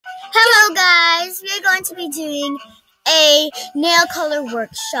we are going to be doing a nail color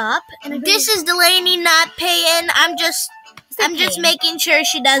workshop. And this is Delaney, not Peyton. I'm just making sure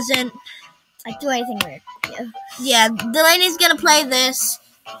she doesn't do anything weird. Yeah, Delaney's gonna play this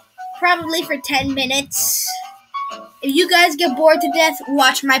probably for 10 minutes. If you guys get bored to death,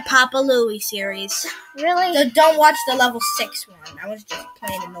 watch my Papa Louie series. Really? So don't watch the level 6 one. I was just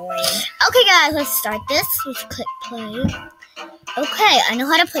plain annoying. Okay, guys, let's start this. Let's click play. Okay, I know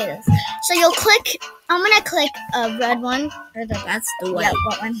how to play this. So you'll click. I'm gonna click a red one, or that's the way. Yeah,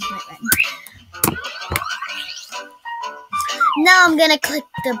 what one? Red. Now I'm gonna click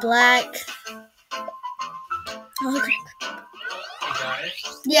the black. Okay. Hey guys.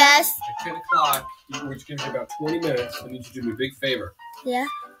 Yes. At 10 o'clock, which gives you about 20 minutes, I need you to do me a big favor. Yeah.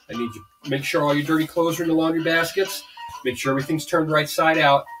 I need you to make sure all your dirty clothes are in the laundry baskets. Make sure everything's turned right side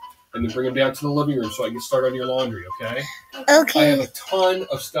out. And then bring them down to the living room so I can start on your laundry, okay? Okay. I have a ton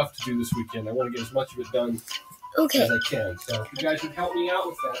of stuff to do this weekend. I want to get as much of it done as I can. So if you guys would help me out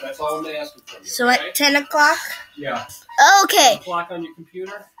with that, that's all I'm asking from you. So okay? at 10 o'clock? Yeah. Okay. 10 o'clock on your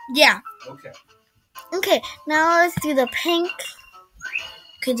computer? Yeah. Okay. Okay, now let's do the pink.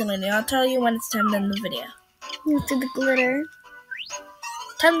 Okay, Delaney, I'll tell you when it's time to end the video. Let's do the glitter.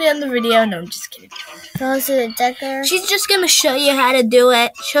 Time to end the video. No, I'm just kidding. So let's do the decker. She's just going to show you how to do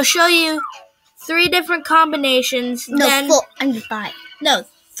it. She'll show you 3 different combinations. No, then, 4. I'm 5. No,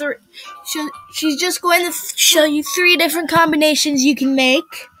 3. She's just going to show you 3 different combinations you can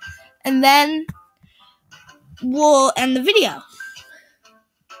make. And then we'll end the video.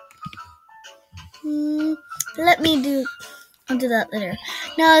 I'll do that later.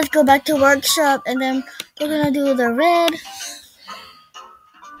 Now let's go back to workshop, and then we're gonna do the red.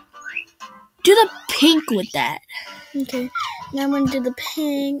 Do the pink with that. Okay. Now I'm gonna do the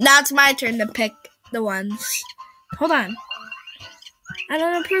pink. Now it's my turn to pick the ones. Hold on. I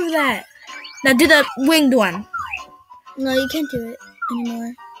don't approve that. Now do the winged one. No, you can't do it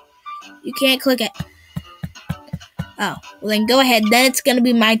anymore. You can't click it. Oh, well then go ahead. Then it's gonna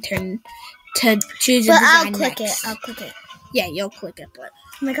be my turn to choose a but design I'll click next. it. I'll click it. Yeah, you'll click it, but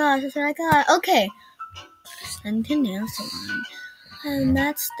oh my gosh, that's what I got. Okay. Send to nail salon. And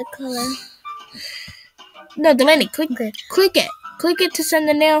that's the color. No, Delaney, click Okay. click it. Click it to send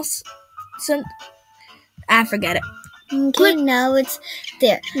the nails. Forget it. Okay, Click. now it's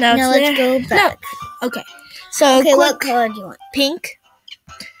there. Now now it's let's there. go back. No. Okay. So Okay, click what color do you want? pink,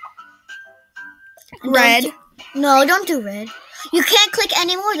 Don't red. No, don't do red. You can't click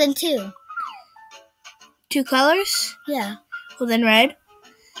any more than 2. 2 colors. Yeah. Well then red.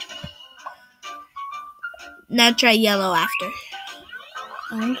 Now try yellow after.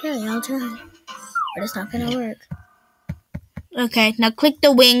 Okay, I'll try. But it's not gonna work. Okay, now click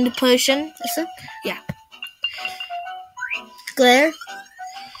the winged potion. This one? Yeah. Glare?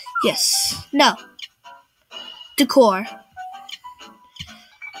 Yes. No. Decor.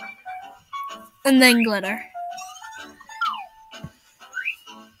 And then glitter.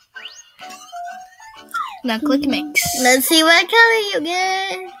 Now click mix. Let's see what color you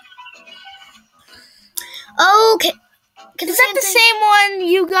get. Okay. Is that the same one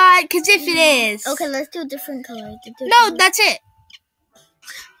you got? Because if it is. Okay, let's do a different color. No, that's it.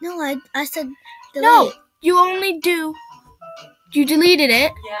 No, I said delete. No, you only do. You deleted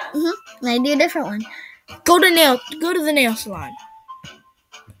it. Yeah. I do a different one. Go to the nail salon.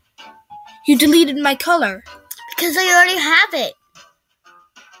 You deleted my color. Because I already have it.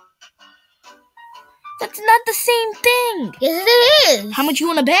 That's not the same thing. Yes, it is. How much you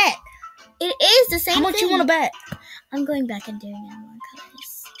want to bet? It is the same thing. How much you want to bet? I'm going back and doing it more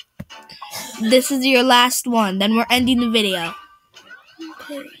colors. This is your last one. Then we're ending the video.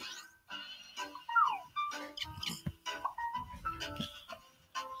 Okay.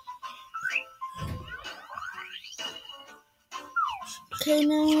 Okay,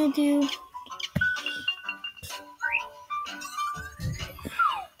 now I'm gonna do.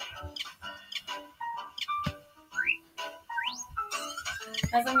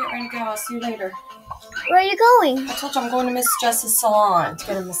 As I'm getting ready to go, I'll see you later. Where are you going? I told you I'm going to Miss Jess's salon to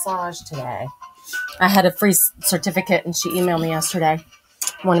get a massage today. I had a free certificate and she emailed me yesterday.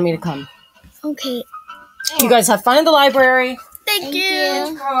 Wanted me to come. Okay. You guys have fun in the library. Thank you. Get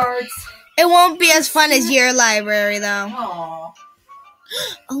your cards. It won't be as fun as your library, though. Aww.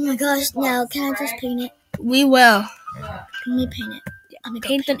 Oh my gosh! Now can I just paint it? We will. Yeah. Let me paint it. I'm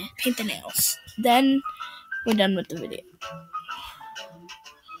gonna Paint the nails. Then we're done with the video.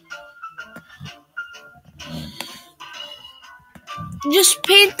 Just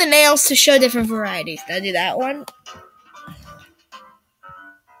paint the nails to show different varieties. Now do that one.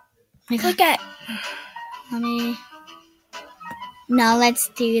 Look at. Let me. Now let's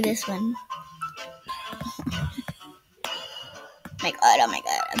do this one. my god, oh my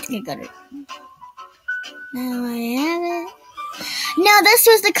god. I'm just gonna go to... Now I have it. Now this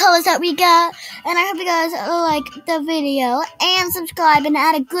was the colors that we got. And I hope you guys like the video. And subscribe and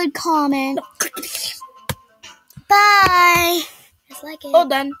add a good comment. Bye. Just like it. All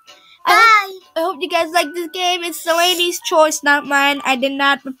done. Bye. I hope you guys like this game. It's Delaney's choice, not mine. I did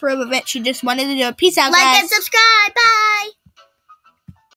not approve of it. She just wanted to do it. Peace out, Like guys. and subscribe. Bye.